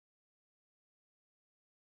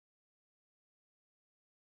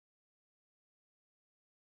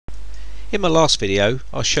In my last video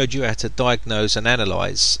I showed you how to diagnose and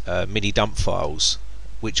analyze mini dump files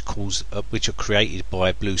which are created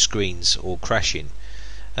by blue screens or crashing.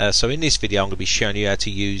 So in this video I'm going to be showing you how to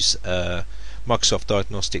use Microsoft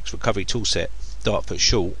Diagnostics Recovery Toolset, DaRT for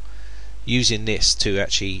short, using this to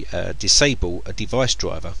actually disable a device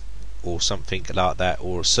driver or something like that,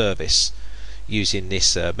 or a service, using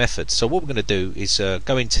this method. So what we're going to do is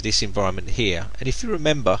go into this environment here, and if you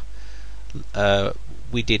remember,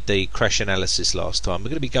 we did the crash analysis last time. We're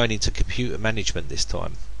going to be going into computer management this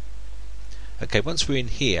time. Okay, once we're in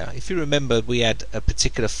here, if you remember, we had a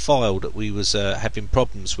particular file that we was having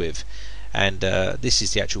problems with, and this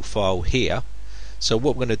is the actual file here. So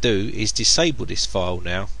what we're going to do is disable this file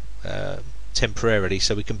now temporarily,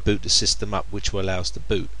 so we can boot the system up, which will allow us to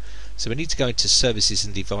boot. So we need to go into services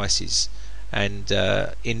and devices, and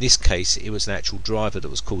in this case it was an actual driver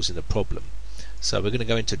that was causing the problem. So we're going to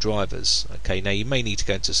go into drivers. Okay, now you may need to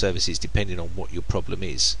go into services depending on what your problem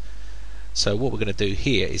is. So what we're going to do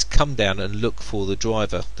here is come down and look for the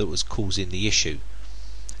driver that was causing the issue.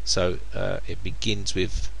 So it begins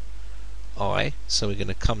with I, so we're going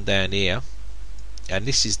to come down here, and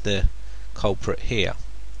this is the culprit here,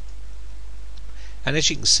 and as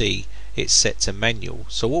you can see it's set to manual.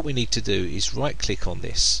 So what we need to do is right click on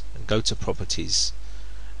this and go to properties,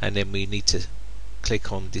 and then we need to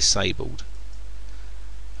click on disabled.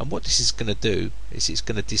 And what this is going to do is it's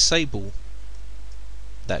going to disable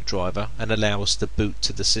that driver and allow us to boot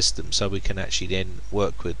to the system, so we can actually then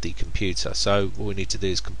work with the computer. So what we need to do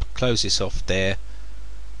is close this off there,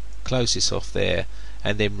 close this off there,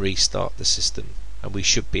 and then restart the system, and we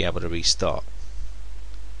should be able to restart.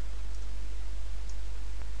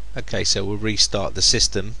 Okay, so we'll restart the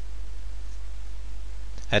system,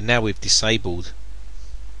 and now we've disabled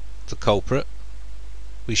the culprit.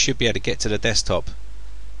 We should be able to get to the desktop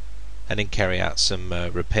and then carry out some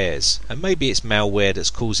repairs. And maybe it's malware that's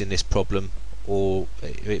causing this problem, or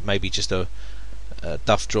it may be just a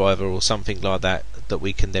duff driver or something like that, that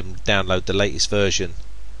we can then download the latest version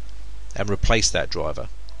and replace that driver.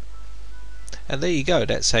 And there you go,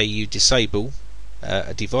 that's how you disable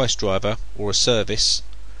a device driver or a service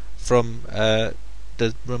from the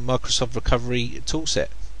Microsoft Recovery Toolset.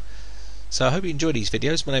 So I hope you enjoy these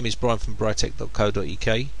videos. My name is Brian from Britec.co.uk.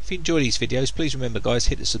 If you enjoy these videos, please remember, guys,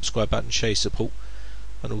 hit the subscribe button, show your support,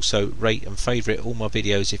 and also rate and favourite all my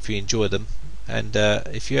videos if you enjoy them. And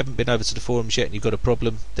if you haven't been over to the forums yet and you've got a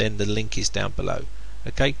problem, then the link is down below.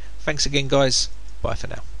 Okay, thanks again, guys. Bye for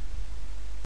now.